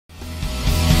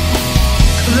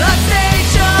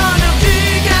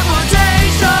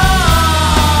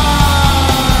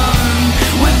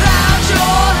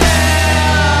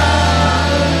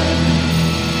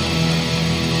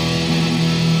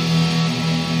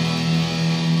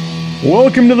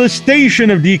Welcome to the station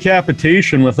of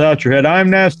decapitation without your head. I'm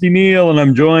Nasty Neal, and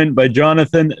I'm joined by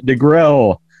Jonathan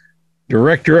Degrelle,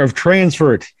 director of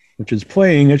Transfert, which is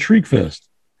playing at Shriekfest.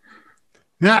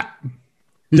 Yeah.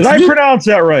 Did I pronounce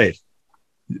that right?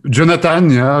 Jonathan,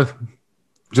 yeah.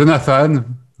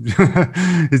 Jonathan.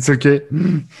 It's okay.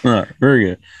 All right, very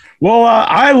good. Well,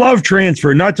 I love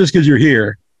Transfert, not just because you're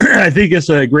here. I think it's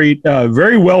a great,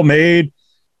 very well made,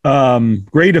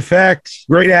 great effects,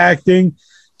 great acting.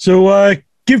 So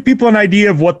give people an idea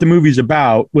of what the movie's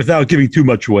about without giving too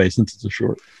much away since it's a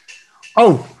short.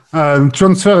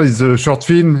 Transfer is a short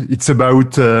film. It's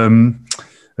about,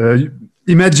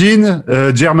 imagine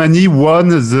Germany won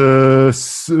the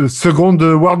Second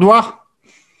World War.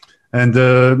 And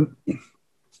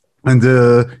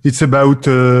it's about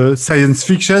science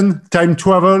fiction, time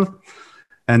travel,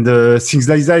 and things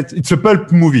like that. It's a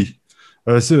pulp movie,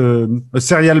 a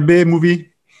serial B movie.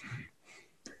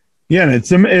 Yeah, and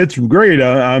it's great.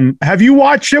 Have you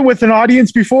watched it with an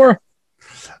audience before?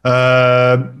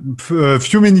 A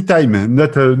few many times,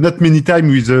 not many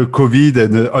times with COVID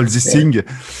and all this thing,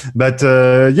 but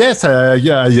yes, I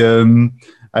had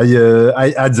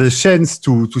the chance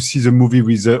to see the movie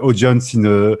with the audience in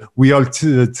a real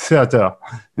theater,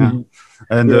 mm-hmm.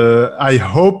 And I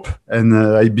hope and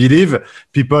I believe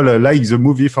people like the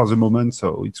movie for the moment,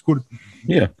 so it's cool.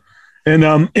 Yeah.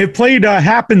 And it played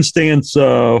Happenstance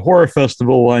Horror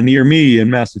Festival near me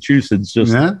in Massachusetts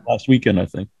just last weekend, I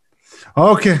think.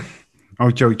 Okay.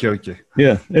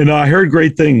 Yeah, and I heard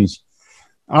great things.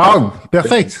 Oh,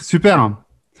 perfect. Super.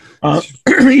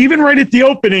 Even right at the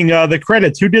opening, the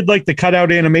credits, who did like the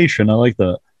cutout animation? I like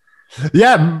that.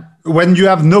 Yeah, when you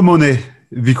have no money,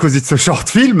 because it's a short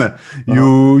film,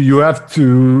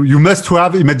 you must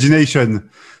have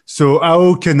imagination. So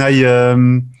how can I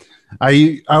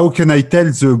tell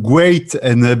the great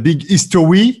and big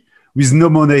history with no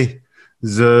money?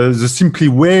 The simply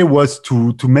way was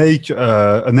to make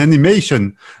an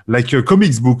animation like a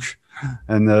comics book,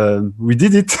 and we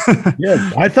did it.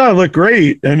 Yeah, I thought it looked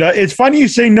great, and it's funny you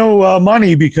say no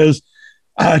money because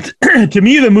to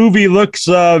me the movie looks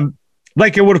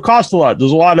like it would have cost a lot.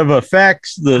 There's a lot of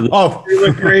effects. They look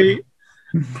great.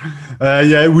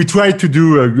 Yeah, we tried to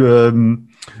do.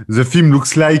 The film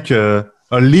looks like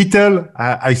a little,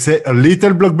 I say a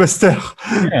little blockbuster.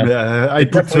 Yeah,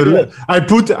 I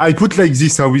put like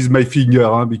this with my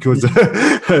finger because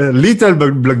a little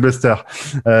blockbuster,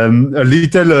 a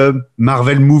little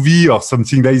Marvel movie or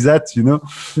something like that, you know.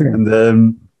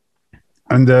 Yeah.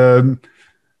 And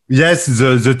yes,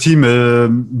 the team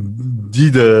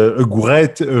did a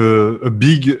great, a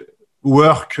big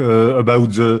work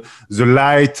about the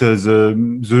light,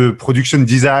 the production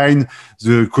design,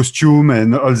 the costume,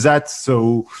 and all that.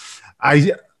 So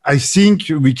I think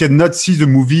we cannot see the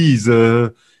movie is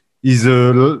a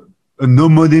no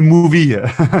money movie.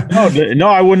 No,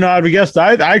 I would not have guessed.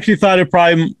 I actually thought it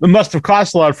must have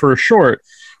cost a lot for a short,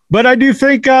 but I do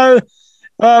think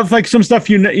like some stuff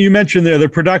you mentioned there, the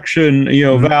production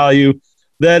value.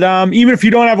 That even if you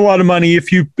don't have a lot of money,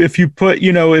 if you put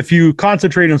if you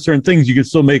concentrate on certain things, you can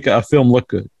still make a film look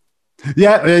good.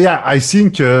 Yeah. I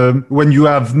think when you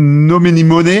have no many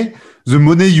money, the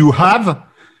money you have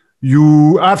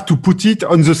to put it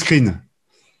on the screen.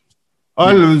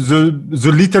 All the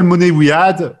little money we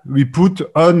had, we put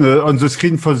on the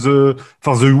screen for the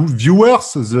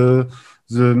viewers, the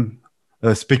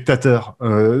spectator,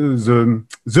 the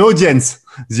audience,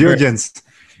 audience.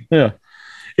 Yeah.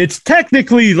 It's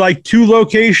technically like two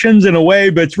locations in a way,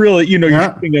 but it's really, you're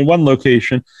shooting in one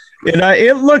location. And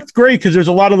it looked great because there's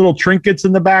a lot of little trinkets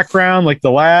in the background, like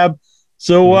the lab.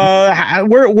 So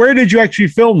where did you actually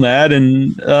film that?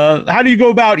 And how do you go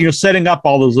about, setting up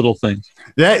all those little things?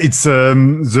 Yeah, it's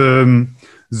the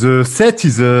set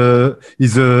is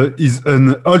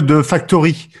an old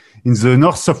factory in the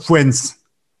north of France.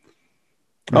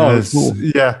 Cool.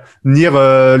 Yeah, near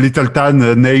a little town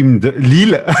named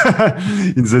Lille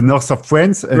in the north of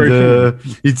France. And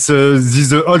it's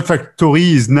this old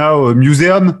factory is now a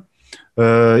museum.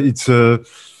 It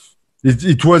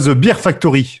was a beer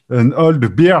factory, an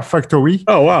old beer factory.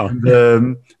 Oh, wow.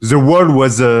 And, the wall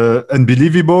was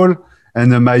unbelievable.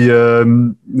 And my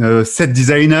set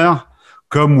designer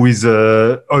come with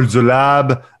all the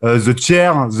lab, the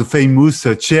chair, the famous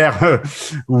chair,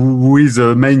 who is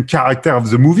the main character of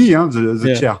the movie,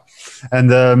 the chair. And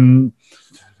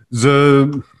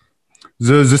the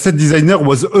set designer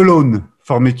was alone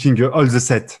for making all the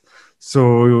set.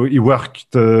 So he worked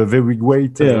very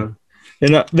great. Yeah.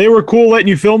 And they were cool letting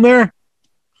you film there?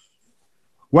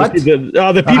 What?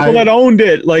 The people that owned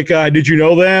it, like, did you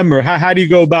know them? Or how do you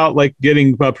go about, like,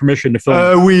 getting permission to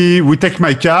film? We take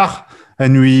my car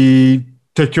and we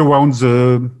take around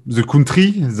the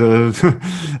country,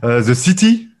 the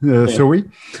city, sorry.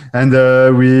 And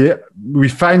we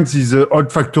find this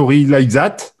old factory like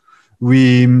that.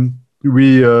 We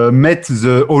met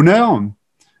the owner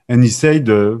and he said,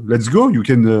 let's go, you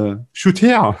can shoot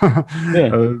here.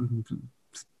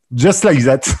 Just like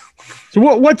that. So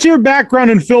what's your background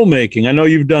in filmmaking? I know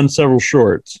you've done several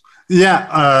shorts.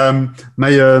 Yeah,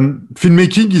 my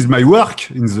filmmaking is my work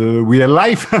in the real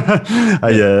life.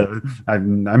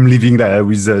 I'm living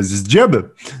with this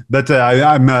job, but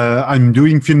I'm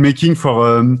doing filmmaking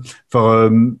for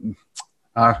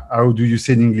how do you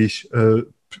say in English?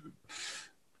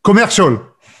 Commercial.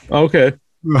 Okay.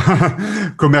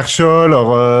 Commercial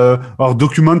or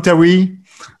documentary.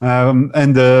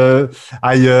 And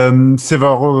I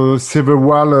several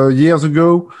years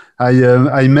ago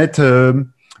I met a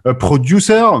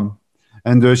producer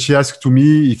and she asked to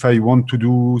me if I want to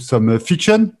do some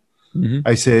fiction.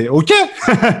 I say okay.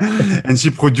 And she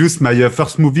produced my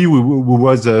first movie who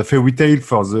was a fairy tale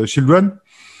for the children.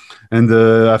 And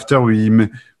after we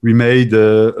made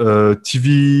a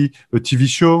TV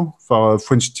show for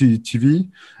French TV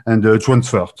and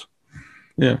Transfert.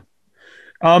 Yeah.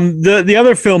 The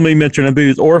other film we mentioned, I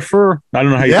believe, is Orpher. I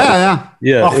don't know how you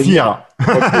Orpheer.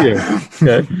 Okay.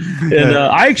 And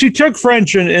I actually took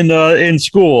French in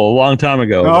school a long time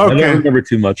ago. I don't remember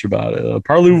too much about it.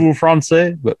 Parlez-vous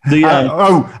français? But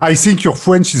I think your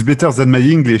French is better than my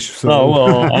English. So. Oh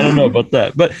well, I don't know about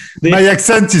that. But my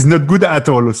accent is not good at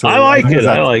all. So I like it.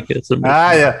 I like it. The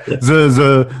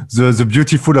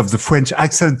beautiful of the French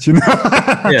accent, you know.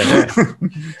 Yeah.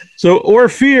 So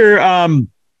Orpheer.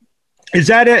 Is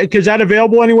that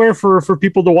available anywhere for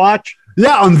people to watch?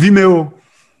 Yeah, on Vimeo.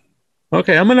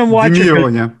 Okay, I'm gonna watch Vimeo,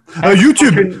 it. Yeah.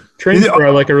 YouTube. Transfer.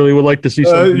 I really would like to see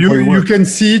something. You can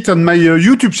see it on my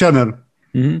YouTube channel.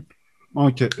 Mm-hmm.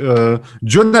 Okay.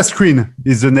 Jonah Screen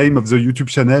is the name of the YouTube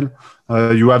channel.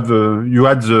 You have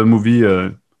the movie.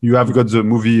 You have got the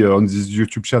movie on this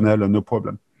YouTube channel, no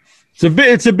problem.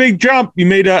 It's a big jump. You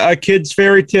made a kid's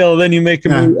fairy tale, then you make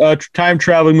a time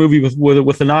traveling movie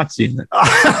with a Nazi in it.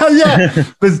 Yeah,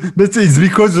 but it's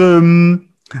because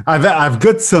I've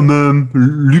got some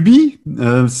lubie,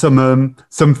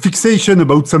 some fixation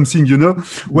about something. You know,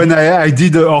 when I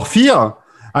did Orpheer,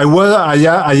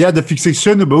 I had a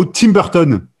fixation about Tim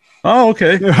Burton. Oh,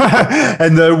 okay.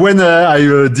 And when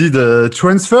I did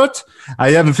Transfert,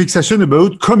 I have a fixation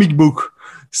about comic book.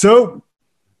 So.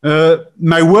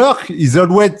 My work is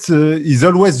always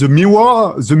the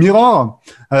mirror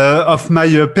of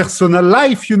my personal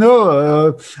life, you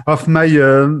know, of my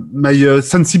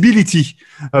sensibility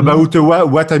about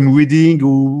what I'm reading,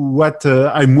 what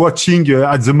I'm watching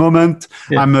at the moment.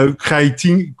 Yeah. I'm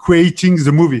creating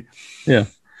the movie. Yeah.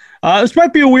 This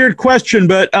might be a weird question,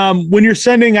 but when you're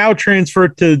sending out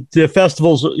Transfert to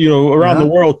festivals, you know, around the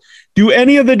world, do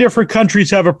any of the different countries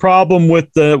have a problem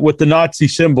with the Nazi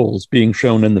symbols being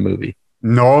shown in the movie?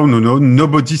 No.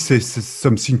 Nobody says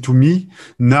something to me.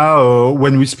 Now,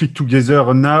 when we speak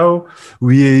together now,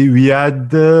 we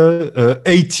had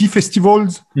 80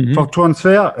 festivals for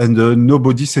Transfert, and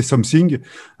nobody says something.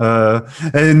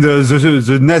 And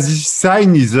the Nazi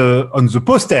sign is on the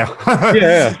poster.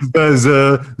 Yeah.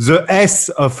 The S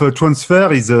of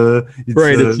Transfert is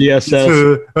it's the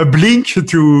SS. A blink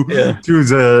to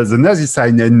the Nazi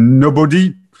sign, and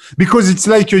nobody, because it's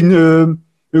like in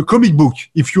a comic book.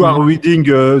 If you are reading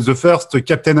the first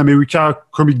Captain America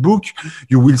comic book,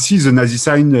 you will see the Nazi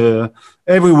sign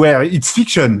everywhere. It's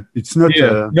fiction. It's not.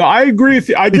 No, I agree with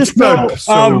you. I just know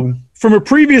from a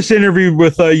previous interview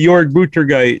with Jörg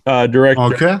Buttergeit,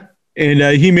 director, and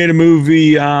he made a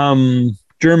movie,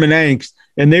 German Angst,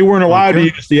 and they weren't allowed to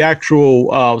use the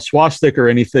actual swastika or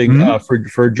anything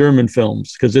for German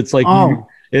films because it's like.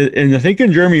 And I think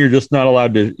in Germany, you're just not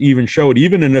allowed to even show it,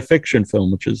 even in a fiction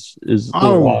film, which is a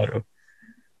lot.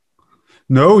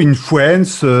 No, in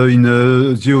France, in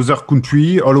the other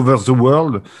country, all over the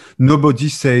world, nobody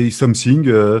say something.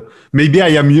 Maybe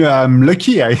I'm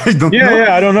lucky. I don't know.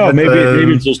 Yeah, I don't know. But,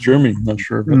 maybe it's just Germany. I'm not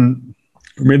sure. But.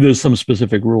 Maybe there's some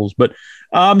specific rules, but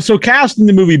so cast in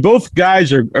the movie, both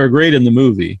guys are great in the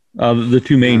movie. The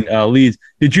two main leads.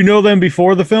 Did you know them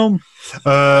before the film?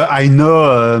 I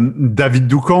know David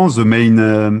Ducan, the main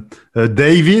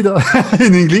David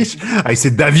in English. I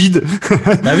say David.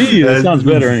 David, that sounds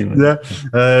better anyway. Yeah,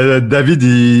 David,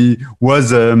 he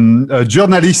was a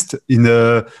journalist in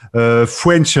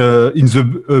French, in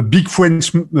the big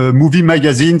French movie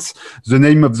magazines. The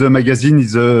name of the magazine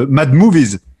is Mad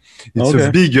Movies. It's a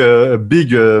big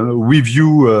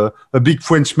review, a big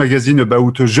French magazine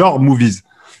about genre movies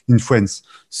in France.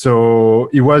 So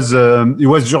he was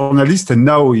journalist, and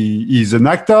now he is an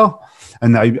actor.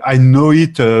 And I know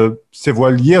it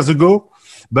several years ago.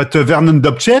 But Vernon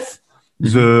Dobtcheff,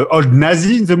 the old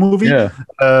Nazi in the movie,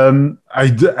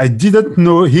 I didn't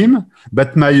know him,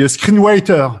 but my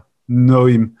screenwriter know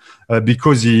him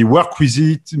because he worked with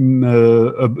it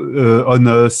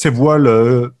on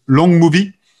several long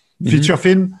movie. Feature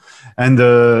film, and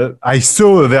I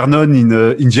saw Vernon in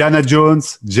Indiana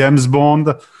Jones, James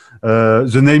Bond,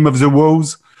 The Name of the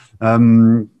Rose,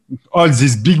 all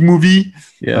this big movie.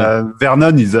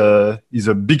 Vernon is a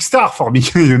big star for me,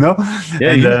 you know.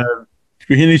 Yeah, and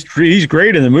he's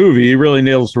great in the movie. He really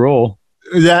nails the role.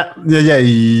 Yeah.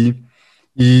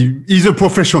 He's a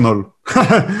professional.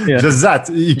 Just that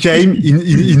he came.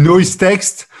 He know his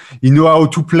text. He know how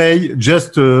to play.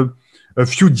 Just a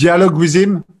few dialogue with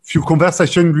him, few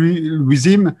conversation with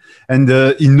him, and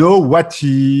he know what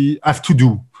he have to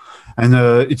do. And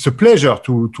it's a pleasure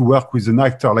to work with an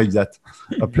actor like that.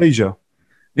 A pleasure.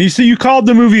 You see, you called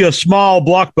the movie a small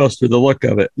blockbuster, the look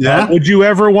of it. Yeah. Would you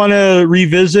ever want to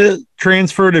revisit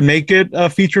Transfert and make it a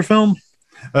feature film?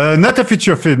 Not a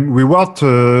feature film. We want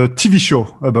a TV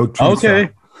show about Trista. Okay.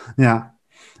 Yeah.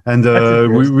 And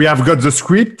we have got the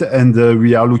script, and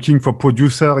we are looking for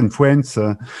producer in France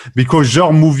because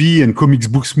genre movie and comics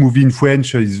books movie in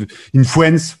French is in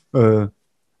France. In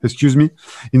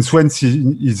France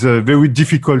is very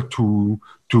difficult to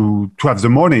have the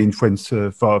money in France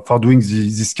for doing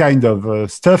this kind of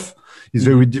stuff. It's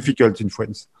very difficult in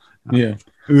France. Yeah.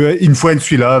 In France,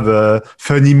 we love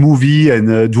funny movie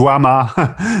and drama.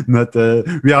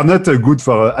 We are not good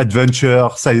for adventure,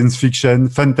 science fiction,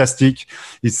 fantastic.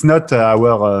 It's not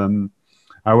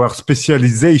our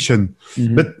specialization.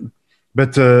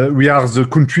 But we are the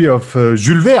country of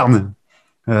Jules Verne.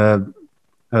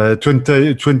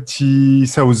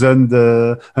 20,000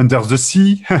 under the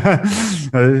sea.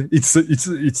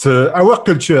 It's our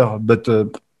culture, but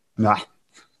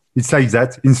it's like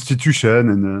that institution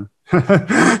and.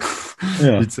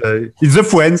 It's the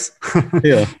Friends.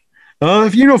 Yeah. A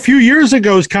few years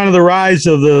ago is kind of the rise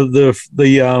of the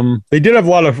they did have a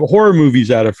lot of horror movies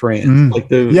out of France, like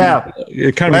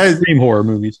the kind of extreme horror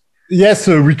movies. Yes,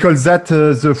 we call that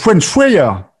the French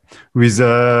Fire. With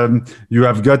you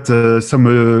have got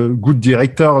some good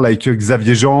director like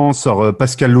Xavier Jeance or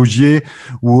Pascal Laugier,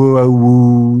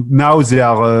 who now they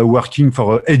are working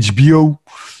for HBO.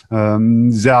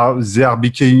 They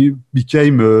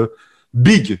became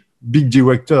big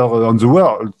director on the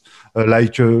world,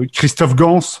 like Christophe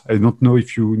Gans. I don't know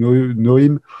if you know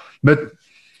him, but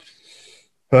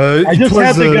I just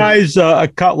had the guys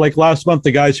like last month.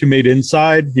 The guys who made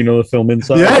Inside, the film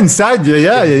Inside. Yeah, Inside.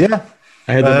 Yeah.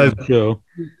 I had that on the show.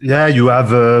 Yeah, you have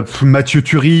Mathieu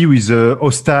Turi with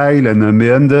Hostile and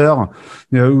Meander.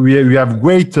 We have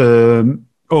great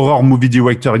horror movie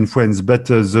director in France, but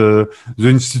the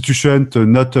institution to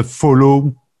not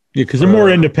follow. Yeah, because they're more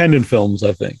independent films,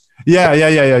 I think.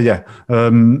 Yeah.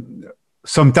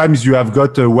 Sometimes you have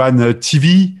got one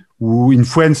TV who in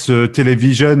France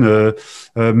television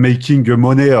making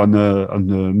money on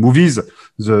movies.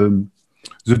 The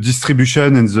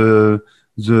distribution and the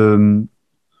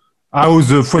how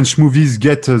the French movies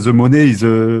get the money is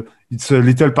it's a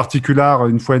little particular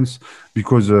in France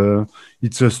because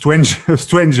it's a strange things.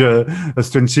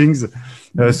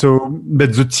 So,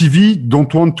 but the TV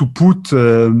don't want to put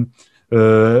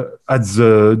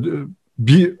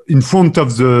in front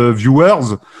of the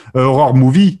viewers a horror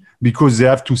movie because they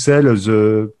have to sell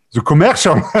the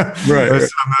commercial. Right.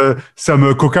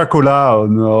 Some Coca-Cola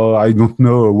or I don't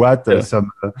know what.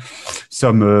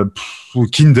 Some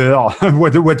Kinder,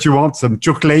 what you want, some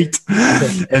chocolate,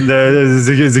 and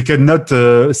they cannot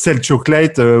sell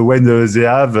chocolate when they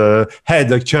have head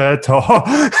cut or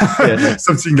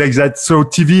something like that. So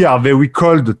TV are very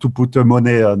cold to put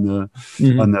money on.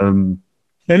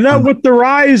 And now with the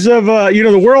rise of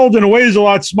the world in a way is a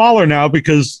lot smaller now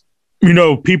because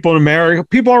people in America,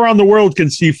 people around the world can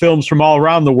see films from all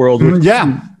around the world.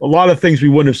 A lot of things we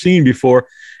wouldn't have seen before.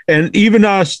 and even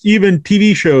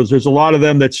TV shows. There's a lot of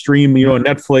them that stream, on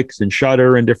Netflix and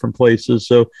Shudder and different places.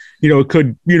 So it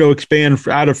could expand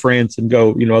out of France and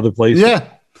go other places. Yeah,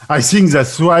 I think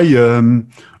that's why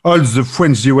all the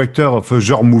French directors of a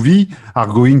genre movie are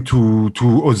going to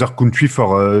other countries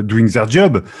for doing their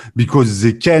job, because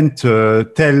they can't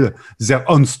tell their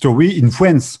own story in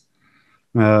France.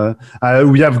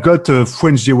 We have got a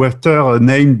French director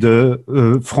named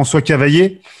François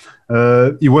Cavaillé.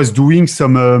 He was doing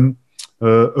some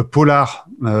a polar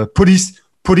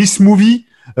police movie,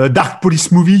 dark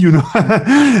police movie,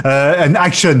 an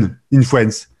action in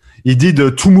France. He did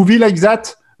 2 movies like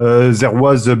that. There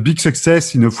was a big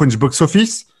success in the French box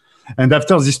office. And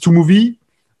after these 2 movies,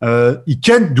 he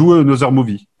can't do another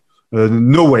movie.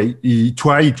 No way. He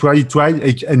tried,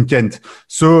 and can't.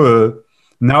 So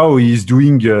now he's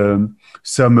doing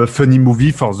some funny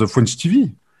movie for the French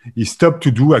TV. He stopped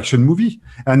to do action movie.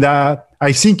 And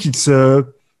I think it's a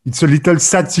little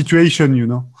sad situation,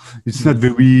 It's not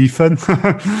very fun.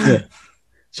 Yeah.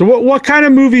 So what kind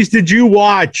of movies did you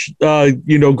watch,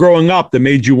 growing up that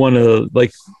made you want to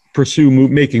pursue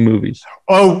making movies?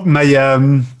 Oh,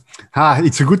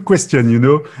 it's a good question,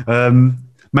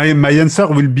 My answer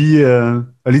will be a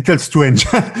little strange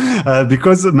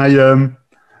because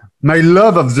my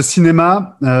love of the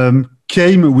cinema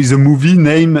came with a movie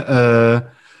named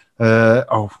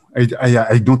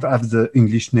I don't have the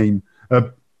English name.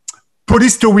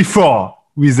 Police Story 4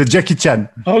 with Jackie Chan.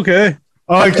 Okay.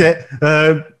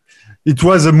 It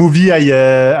was a movie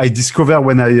I discovered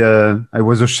when I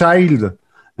was a child,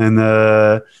 and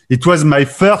it was my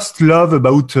first love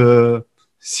about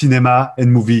cinema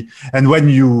and movie. And when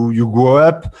you grow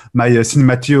up, my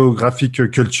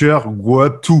cinematographic culture grew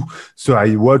up too. So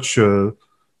I watch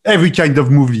every kind of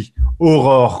movie: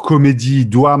 horror, comedy,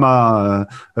 drama,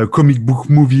 comic book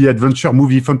movie, adventure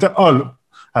movie, fantasy, all.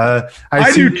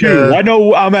 I do too. I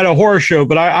know I'm at a horror show,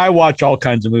 but I watch all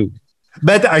kinds of movies.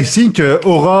 But I think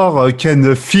horror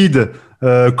can feed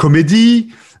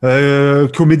comedy.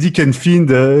 Comedy can feed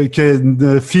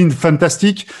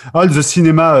fantastic. All the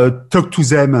cinema talk to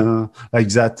them like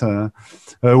that.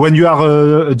 When you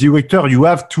are a director, you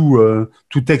have to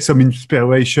take some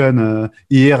inspiration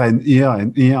here and here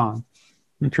and here.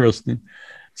 Interesting.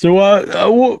 So,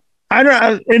 I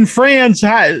don't. In France,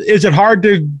 is it hard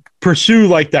to pursue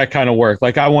that kind of work?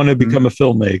 I want to become a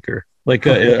filmmaker.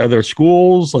 Are there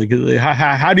schools?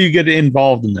 How do you get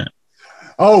involved in that?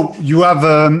 Oh, you have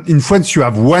in France. You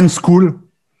have one school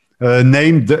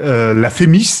named La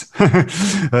Fémis.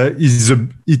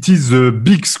 It is a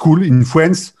big school in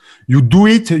France. You do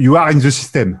it, you are in the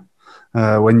system.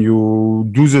 When you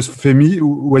do the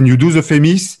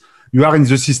Fémis, you are in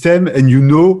the system, and you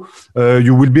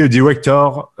will be a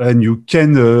director, and you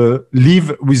can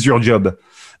live with your job.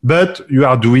 But you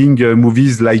are doing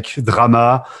movies like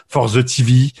drama for the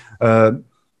TV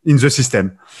in the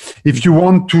system. If you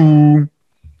want to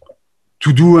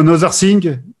do another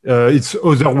thing, it's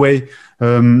other way.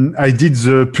 I did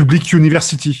the public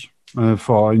university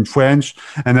in French,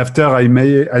 and after I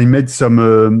made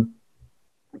some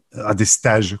des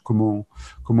stages. Comment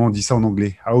on dit ça en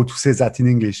anglais? How to say that in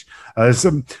English?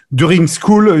 During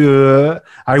school,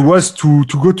 I was to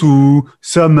go to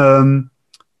some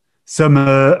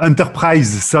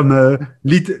enterprise, some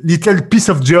little piece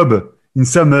of job in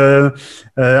some.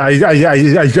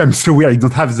 I'm sorry, I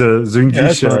don't have the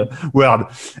English word,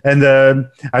 and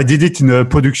I did it in a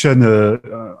production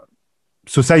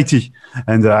society,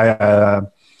 and I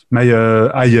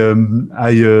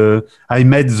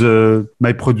met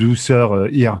my producer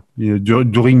here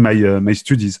during my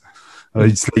studies.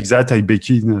 It's like that I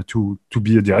begin to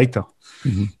be a director.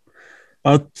 Mm-hmm.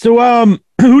 So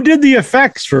who did the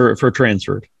effects for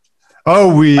Transfert?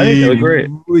 Oh, I think they were great.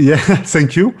 Yeah,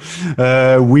 thank you.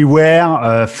 We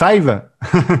were 5.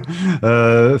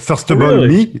 First of all,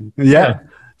 me. Yeah.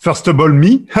 First of all,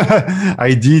 me.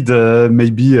 I did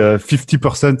maybe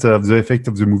 50% of the effect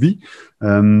of the movie.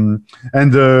 And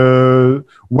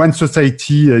one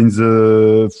society in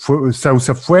the south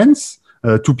of France,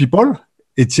 2 people,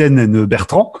 Etienne and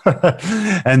Bertrand.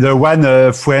 And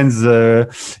one friend,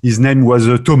 his name was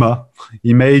Thomas.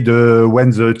 He made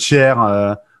when the chair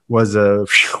was, and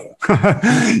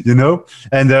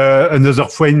another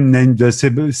friend named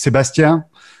Sébastien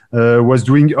was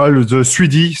doing all the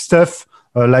 3D stuff.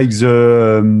 Like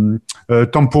the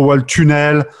temporal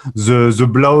tunnel, the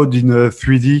blood in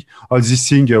 3D, all this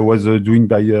thing was doing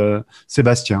by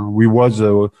Sébastien. We was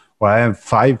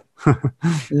 5.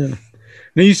 Yeah.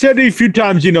 Now you said a few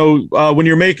times, when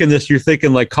you're making this, you're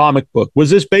thinking like comic book. Was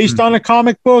this based on a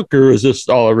comic book, or is this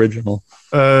all original?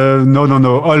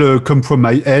 No. All come from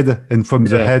my head and from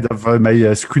the head of my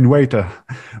screenwriter.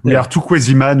 We are two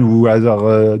crazy men who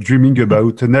are dreaming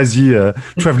about Nazi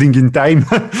traveling in time.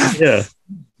 Yeah.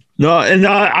 No, and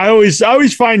I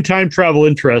always find time travel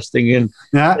interesting, and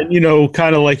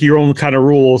kind of like your own kind of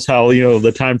rules, how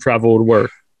the time travel would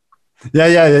work.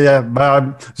 Yeah.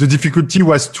 But the difficulty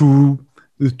was to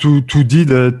do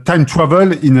the time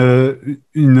travel in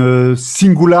a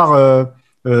singular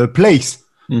place.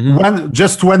 Mm-hmm.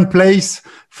 Just one place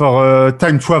for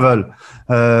time travel.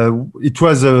 It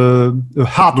was a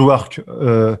hard work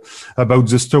about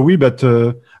the story, but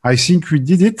I think we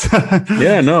did it.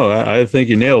 Yeah, no, I think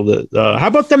you nailed it. How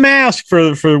about the mask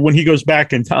for when he goes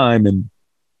back in time and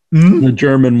the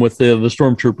German with the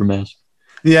stormtrooper mask?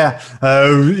 Yeah,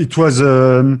 it was.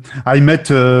 I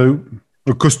met a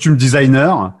costume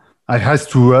designer. I asked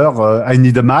to her, I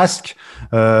need a mask.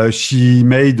 She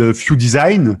made a few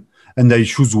designs, and I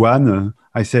choose one.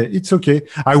 I said, it's okay.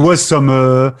 I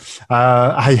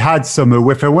had some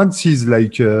references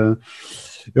like a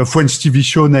French TV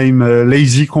show named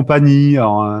Lazy Company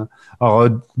or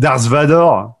Darth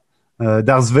Vader.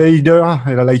 Darth Vader,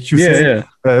 like you say.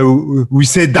 Yeah. We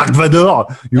say Darth Vader.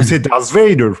 You say Darth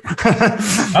Vader.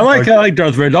 I like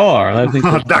Darth Vader. I think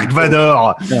Darth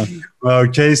Vader. Yeah.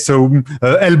 Okay, so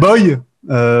Hellboy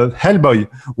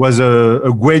was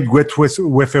a great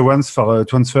reference for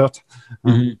Transfert.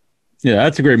 Mm-hmm. Yeah,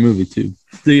 that's a great movie too.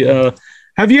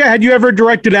 Had you ever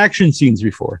directed action scenes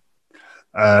before?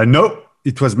 No.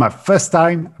 It was my first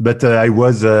time, but I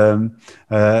had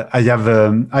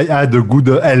a good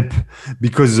help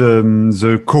because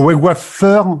the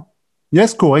choreographer, the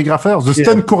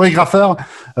stunt choreographer,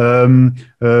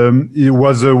 he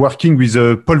was working with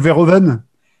Paul Verhoeven.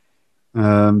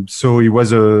 So he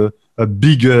was a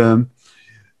big,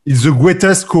 he's the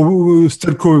greatest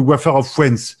stunt choreographer of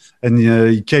France, and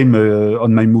he came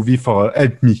on my movie for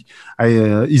help me.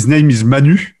 His name is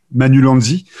Manu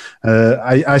Lanzi.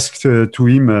 I asked to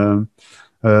him,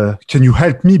 can you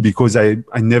help me? Because I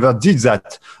never did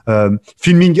that.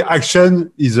 Filming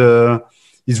action is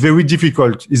very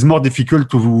difficult. It's more difficult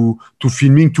to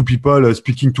filming two people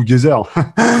speaking together.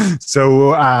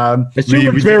 So it's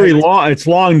very long. It's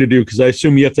long to do because I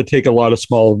assume you have to take a lot of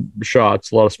small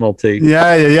shots, a lot of small takes.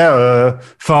 Yeah.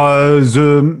 For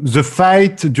the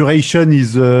fight duration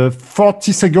is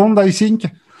 40 seconds, I think.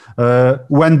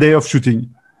 1 day of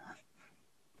shooting.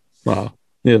 Wow.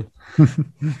 Yeah.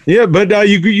 Yeah, but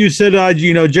you said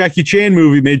Jackie Chan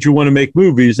movie made you want to make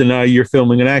movies, and now you're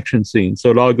filming an action scene,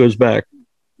 so it all goes back.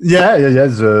 Yeah.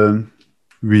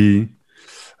 We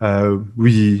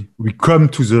come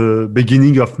to the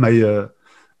beginning of my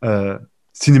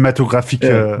cinematographic.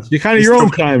 You're kind of your own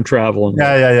time traveling.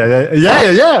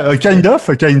 Yeah. Kind of.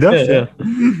 Yeah.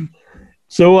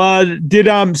 So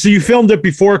so you filmed it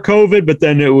before COVID, but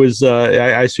then it was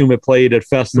I assume it played at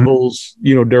festivals,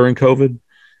 during COVID.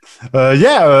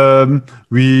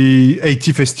 We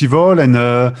 80 festival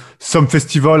and some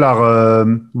festival are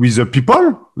with the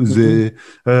people.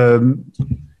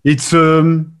 It's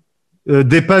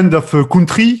depend of a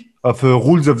country, of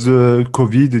rules of the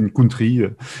COVID in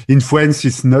country. In France,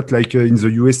 it's not like in the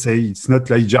USA. It's not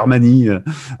like Germany.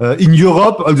 In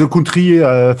Europe, all the country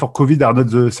for COVID are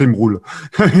not the same rule.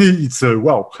 It's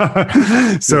wow.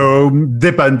 So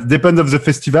depend of the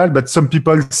festival, but some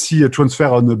people see a transfer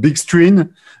on a big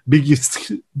screen,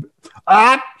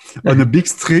 on a big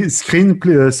screen,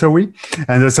 sorry,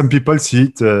 and some people see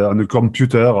it on a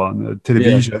computer, on a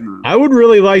television. Yeah. I would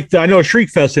really like I know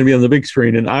Shriekfest is going to be on the big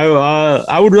screen, and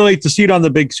I would really like to see it on the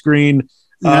big screen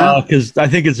because I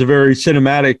think it's a very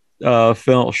cinematic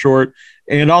film short,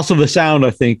 and also the sound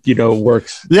I think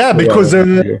works. Yeah, because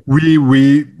we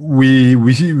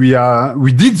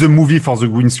did the movie for the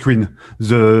green screen.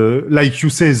 Like you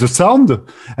say, the sound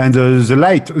and the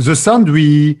light. The sound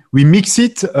we mix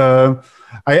it.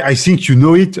 I think you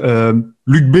know it,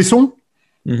 Luc Besson.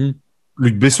 Mm-hmm.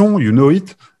 Luc Besson, you know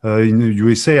it. In the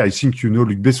USA, I think you know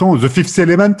Luc Besson. The Fifth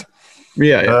Element.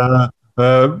 Yeah.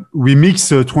 We mix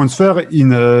transfer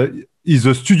in is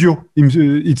a studio.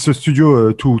 It's a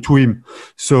studio to him.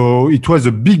 So it was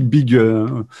a big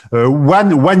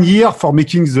 1 year for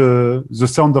making the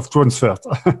sound of Transfert.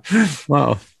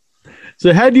 Wow.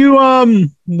 So had you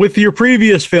with your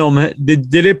previous film,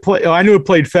 did it play? I knew it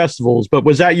played festivals, but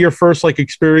was that your first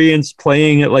experience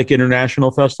playing at international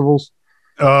festivals?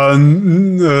 For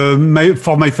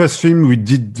my first film, we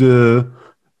did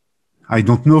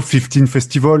 15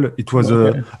 festival. It was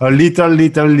a little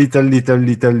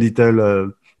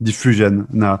diffusion.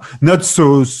 No, not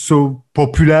so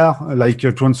popular like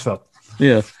Transfert.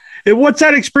 Yeah. And what's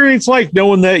that experience like,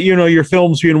 knowing that, your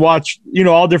film's being watched,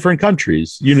 all different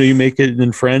countries? You make it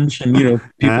in French, and, people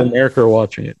in America are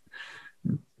watching it.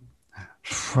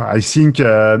 I think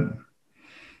I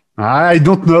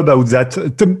don't know about that.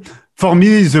 For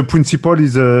me, the principle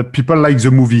is people like the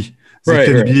movie. They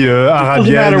can be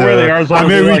Arabian,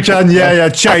 American,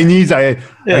 Chinese. I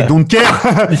don't care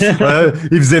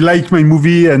if they like my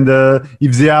movie, and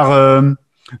if they are.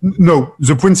 No,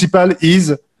 the principle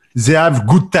is they have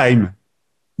good time.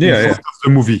 The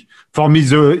movie. For me,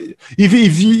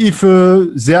 if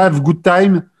they have good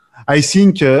time, I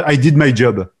think I did my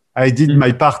job. I did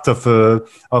my part of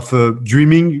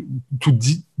dreaming to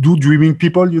do dreaming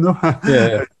people. A little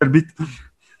bit.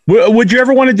 Would you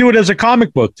ever want to do it as a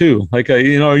comic book too? Like,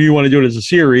 you want to do it as a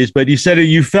series, but you said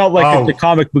you felt like it's a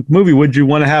comic book movie. Would you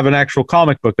want to have an actual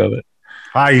comic book of it?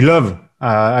 I will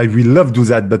love do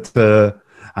that, but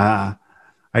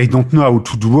I don't know how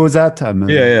to do that.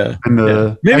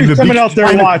 Maybe someone out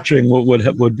there watching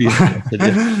would be interested.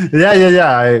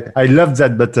 I love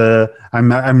that, but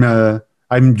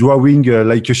I'm drawing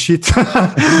like a shit.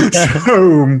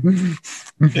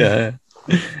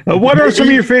 What are some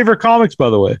of your favorite comics, by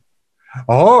the way?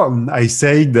 I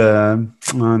said,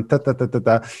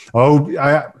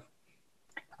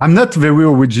 I'm not very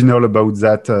original about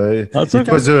that. It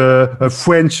was a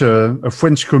French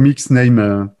comics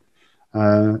named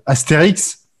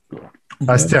Asterix.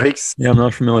 Asterix. Yeah, I'm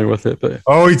not familiar with it, but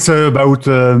it's about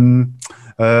the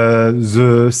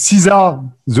Caesar,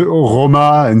 the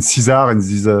Roma and Caesar, and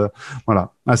this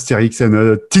Asterix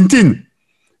and Tintin.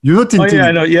 You know Tintin? Oh yeah,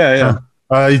 I know. Yeah.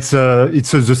 It's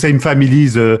the same family,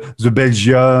 the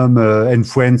Belgium and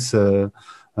France.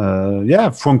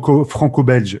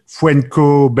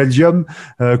 Franco-Belgium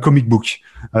comic book.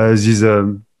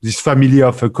 This family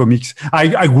of comics.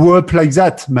 I grew up like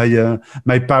that.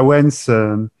 My parents,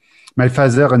 my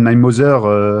father and my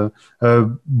mother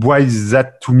bought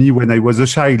that to me when I was a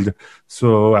child.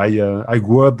 So I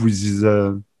grew up with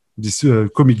this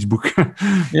comics book.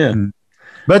 Yeah.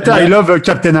 But I love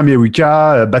Captain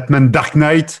America, Batman Dark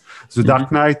Knight, The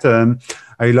Dark Knight.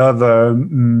 I love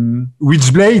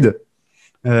Witchblade.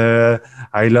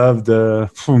 I loved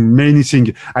many things.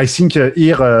 I think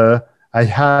here I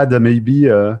had maybe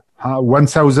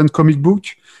 1,000 comic book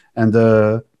and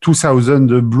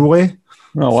 2,000 Blu-ray.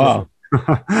 Oh, wow.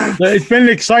 It's been an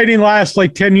exciting last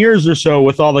 10 years or so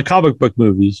with all the comic book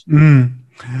movies.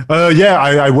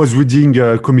 I was reading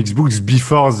comics books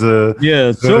before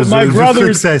my brother,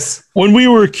 the success. When we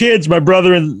were kids, my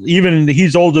brother, and even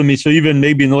he's older than me, so even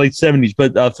maybe in the late 70s,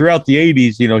 but throughout the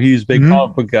 80s, he was a big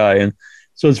comic book guy. And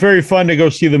so it's very fun to go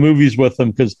see the movies with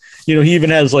him because, he even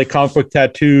has comic book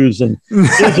tattoos, and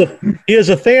he has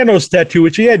a Thanos tattoo,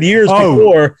 which he had years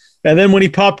before. And then when he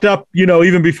popped up,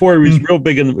 even before he was real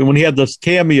big, and when he had this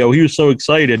cameo, he was so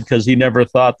excited because he never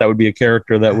thought that would be a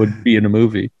character that would be in a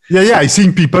movie. Yeah. I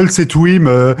think people say to him,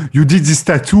 "You did this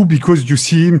tattoo because you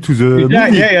see him to the movie."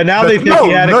 Yeah. Now they think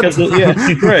he had it because,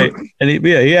 right, and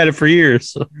he had it for years.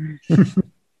 So.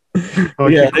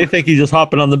 Okay. Yeah, they think he's just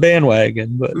hopping on the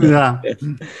bandwagon. But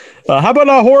how about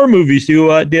horror movies? Do you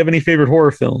have any favorite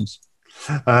horror films?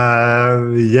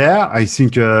 I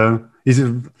think is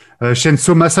it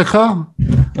Chainsaw Massacre?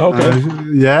 Okay.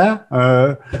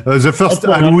 The first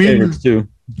Halloween.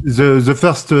 The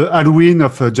first Halloween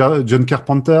of John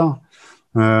Carpenter,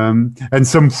 and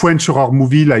some French horror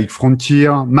movie like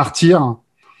Frontier, Martyr.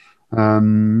 I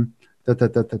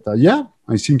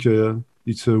think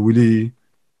it's really.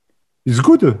 It's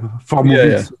good for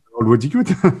movies. Already good.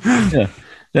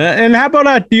 Yeah. And how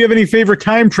about do you have any favorite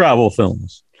time travel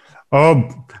films?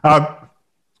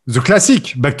 The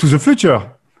classic, Back to the Future.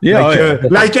 Yeah,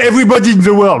 like everybody in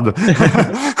the world.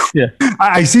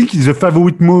 I think it's the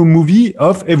favorite movie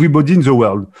of everybody in the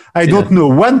world. I don't know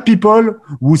one people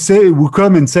who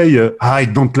come and say, I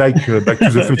don't like Back to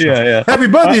the Future.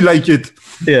 Everybody like it.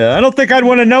 Yeah, I don't think I'd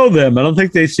want to know them. I don't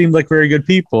think they seem like very good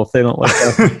people if they don't like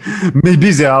that.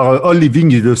 Maybe they are all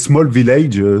living in a small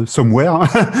village somewhere.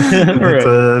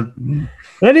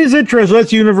 That is interesting.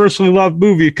 That's a universally loved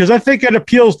movie because I think it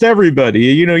appeals to everybody.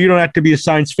 You don't have to be a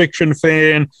science fiction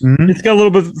fan. Mm-hmm. It's got a little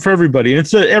bit for everybody.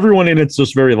 It's everyone in it's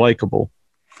just very likable.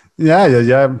 Yeah. I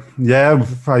don't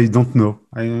know.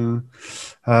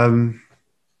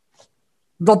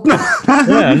 Don't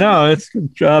know. It's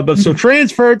good job. But so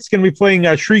Transfert's going to be playing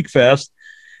Shriekfest.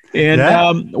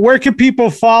 And where can people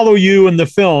follow you in the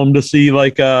film to see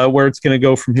where it's going to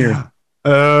go from here?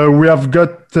 We have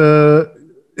got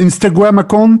Instagram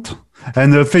account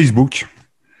and Facebook.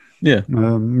 Yeah.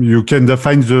 You can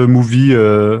find the movie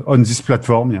on this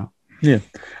platform. Yeah. Yeah.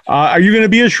 Are you going to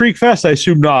be at Shriekfest? I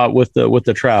assume not with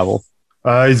the travel.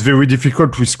 It's very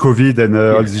difficult with COVID and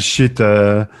all this shit.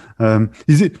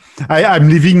 I'm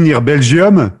living near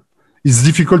Belgium. It's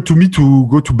difficult to me to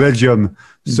go to Belgium.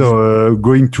 So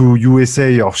going to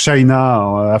USA or China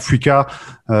or Africa,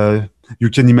 you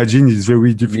can imagine it's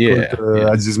very difficult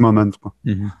at this moment.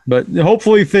 Mm-hmm. But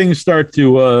hopefully things start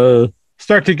to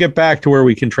get back to where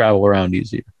we can travel around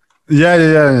easier.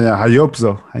 Yeah. I hope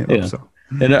so. So.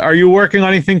 And are you working on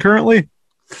anything currently?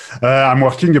 I'm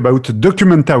working about a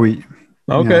documentary.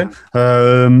 Okay.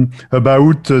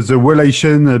 About the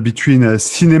relation between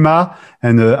cinema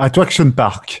and attraction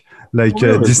park, like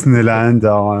Disneyland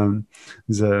or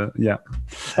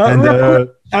can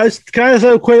I ask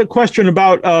a quick question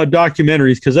about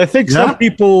documentaries? Because I think some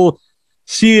people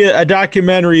see a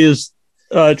documentary as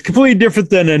completely different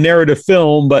than a narrative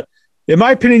film, but in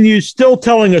my opinion, you're still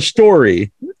telling a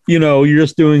story. You're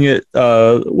just doing it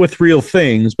with real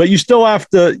things, but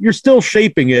you're still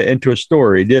shaping it into a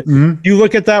story. Do you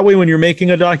look at that way when you're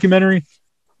making a documentary?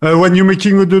 When you're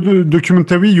making a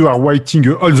documentary, you are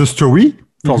writing all the story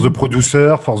for the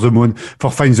producer, for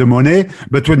find the money.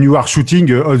 But when you are shooting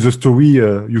all the story,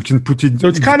 you can put it. So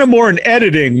it's kind of more an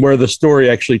editing where the story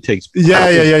actually takes place.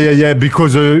 Yeah.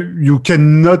 Because you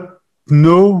cannot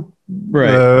know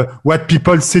what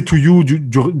people say to you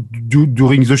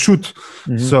during the shoot.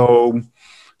 So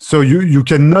you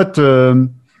cannot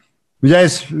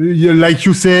like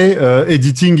you say,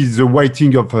 editing is the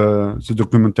writing of the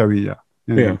documentary.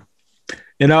 Yeah.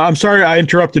 And I'm sorry I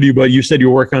interrupted you, but you said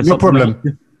you were working on something. No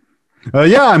problem.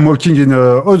 I'm working in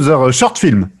other short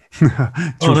film.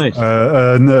 Nice.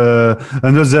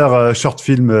 Another short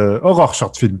film, horror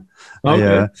short film.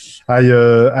 Okay.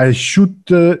 I shoot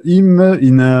him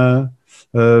in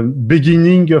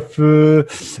beginning of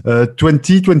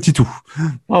 2022.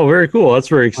 Oh, very cool. That's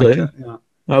very exciting. Okay, yeah.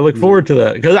 I look forward to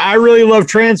that because I really love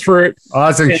Transfert.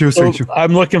 Thank you.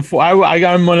 I'm looking for.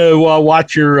 I'm going to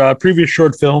watch your previous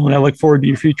short film, and I look forward to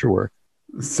your future work.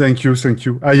 Thank you.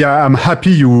 I'm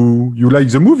happy you like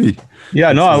the movie.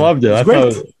 Yeah, no, I loved it. I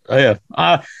thought,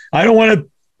 I don't want to,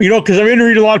 because I've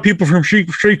interviewed a lot of people from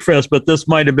Shriekfest, but this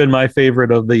might have been my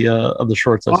favorite of the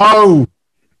shorts.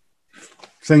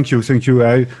 Thank you.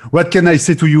 What can I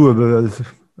say to you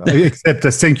except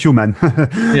thank you, man?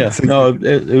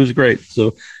 It was great.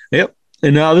 So, yep.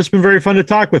 And this has been very fun to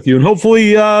talk with you. And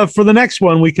hopefully for the next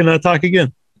one, we can talk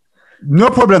again. No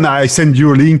problem. I send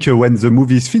you a link when the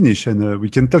movie is finished and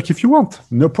we can talk if you want.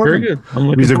 No problem. Very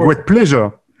good. With a great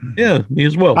pleasure. Yeah, me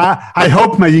as well. I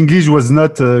hope my English was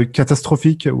not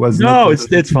catastrophic.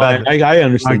 It's fine. I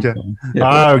understand. Okay.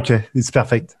 Okay. It's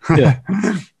perfect. Yeah.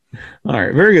 All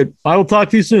right. Very good. I will talk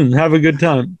to you soon. Have a good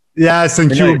time. Yeah.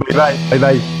 Thank you. Bye.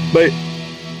 Bye.